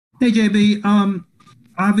Hey JB,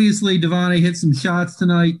 obviously Devontae hit some shots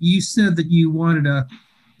tonight. You said that you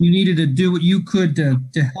needed to do what you could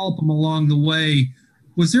to help him along the way.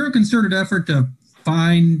 Was there a concerted effort to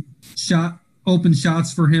find shot open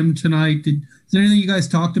shots for him tonight? Is there anything you guys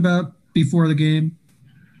talked about before the game?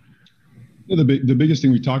 Yeah, the biggest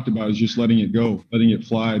thing we talked about is just letting it go, letting it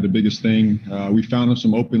fly. The biggest thing. We found him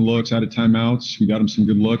some open looks out of timeouts. We got him some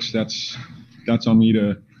good looks. That's on me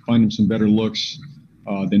to find him some better looks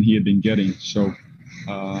than he had been getting. So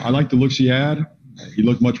I like the looks he had. He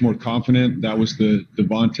looked much more confident. That was the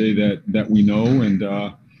Devontae that we know, and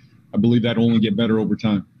I believe that'll only get better over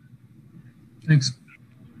time. Thanks.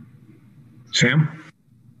 Sam?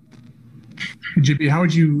 JP, how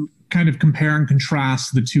would you kind of compare and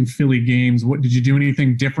contrast the two Philly games? What did you do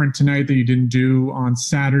anything different tonight that you didn't do on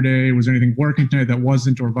Saturday? Was there anything working tonight that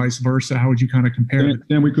wasn't, or vice versa? How would you kind of compare?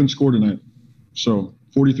 Dan, we couldn't score tonight. So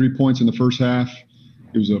 43 points in the first half.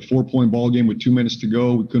 It was a 4-point ball game with 2 minutes to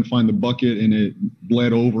go. We couldn't find the bucket, and it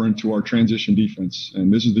bled over into our transition defense.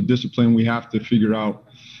 And this is the discipline we have to figure out.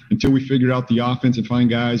 Until we figure out the offense and find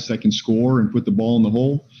guys that can score and put the ball in the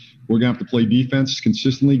hole, we're going to have to play defense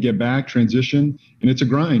consistently, get back, transition, and it's a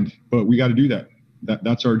grind. But we got to do that.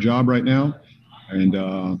 That's our job right now. And,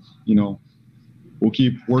 we'll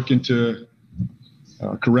keep working to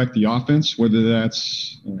correct the offense, whether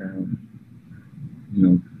that's,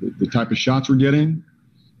 the type of shots we're getting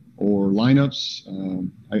or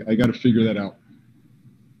lineups. I got to figure that out.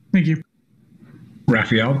 Thank you.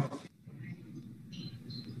 Raphael?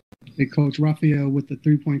 Hey, Coach. Raphael with the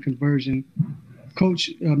three-point conversion. Coach,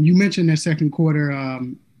 you mentioned that second quarter,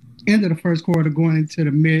 end of the first quarter, going into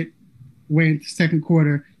the midway into the second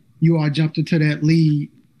quarter, you all jumped into that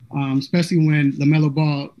lead, especially when LaMelo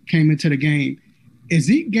Ball came into the game. Is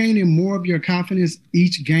he gaining more of your confidence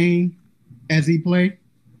each game as he played?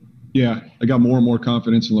 Yeah, I got more and more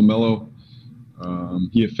confidence in LaMelo.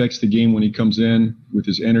 He affects the game when he comes in with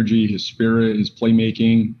his energy, his spirit, his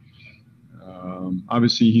playmaking.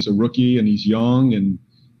 Obviously, he's a rookie and he's young, and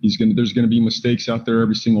there's going to be mistakes out there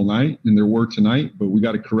every single night, and there were tonight, but we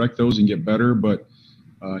got to correct those and get better. But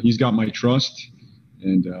he's got my trust,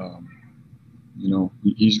 and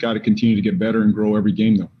he's got to continue to get better and grow every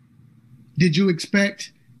game, though. Did you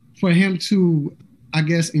expect for him to, I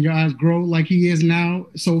guess, in your eyes, grow like he is now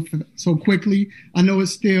so quickly? I know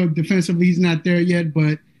it's still defensively he's not there yet,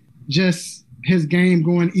 but just his game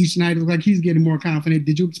going each night, it's like he's getting more confident.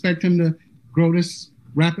 Did you expect him to grow this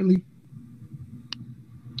rapidly?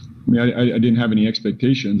 I mean, I didn't have any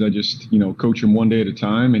expectations. I just, coach him one day at a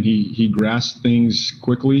time, and he grasps things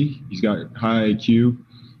quickly. He's got high IQ.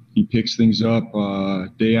 He picks things up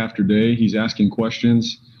day after day. He's asking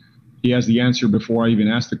questions. He has the answer before I even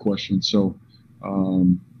ask the question. So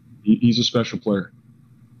he's a special player.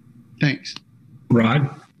 Thanks. Rod?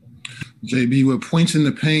 JB, with points in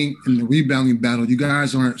the paint and the rebounding battle, you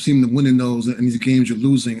guys aren't seeming to win in those, in these games you're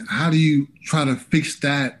losing. How do you try to fix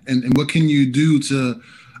that, and what can you do to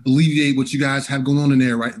alleviate what you guys have going on in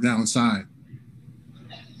there right down inside?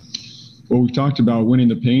 Well, we've talked about winning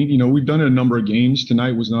the paint. We've done it a number of games.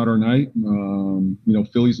 Tonight was not our night.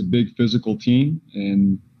 Philly's a big physical team,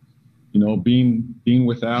 and being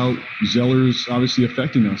without Zeller's obviously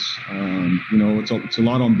affecting us. It's a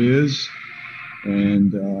lot on Biz,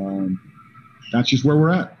 and that's just where we're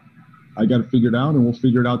at. I got to figure it out, and we'll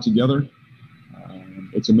figure it out together.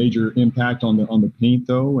 It's a major impact on the paint,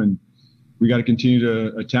 though, and we got to continue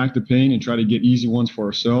to attack the paint and try to get easy ones for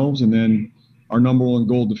ourselves. And then our number one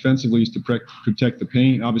goal defensively is to protect the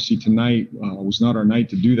paint. Obviously, tonight was not our night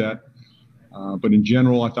to do that. But in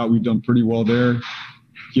general, I thought we've done pretty well there.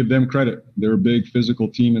 Give them credit. They're a big physical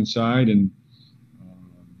team inside, and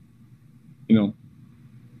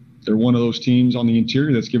they're one of those teams on the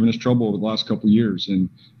interior that's given us trouble over the last couple of years. And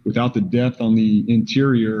without the depth on the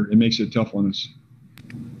interior, it makes it tough on us.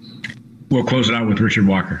 We'll close it out with Richard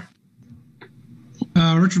Walker.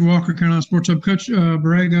 Richard Walker, Carolina Sports Hub. Coach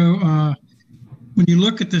Borrego, when you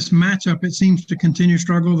look at this matchup, it seems to continue to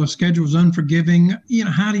struggle. The schedule is unforgiving.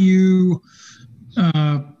 How do you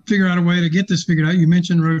figure out a way to get this figured out? You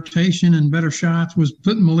mentioned rotation and better shots. Was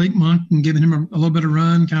putting Malik Monk and giving him a little bit of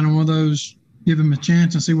run, kind of one of those, give him a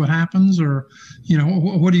chance and see what happens? Or,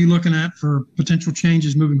 what are you looking at for potential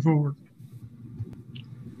changes moving forward?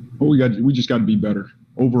 Well, we just got to be better.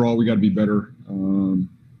 Overall, we got to be better.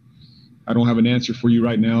 I don't have an answer for you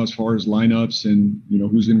right now as far as lineups and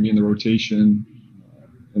who's going to be in the rotation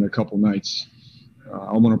in a couple nights.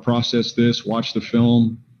 I want to process this, watch the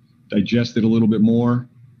film, digest it a little bit more,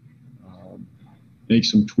 make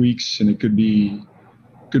some tweaks, and it could be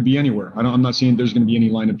anywhere. I'm not saying there's going to be any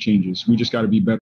lineup changes. We just got to be better.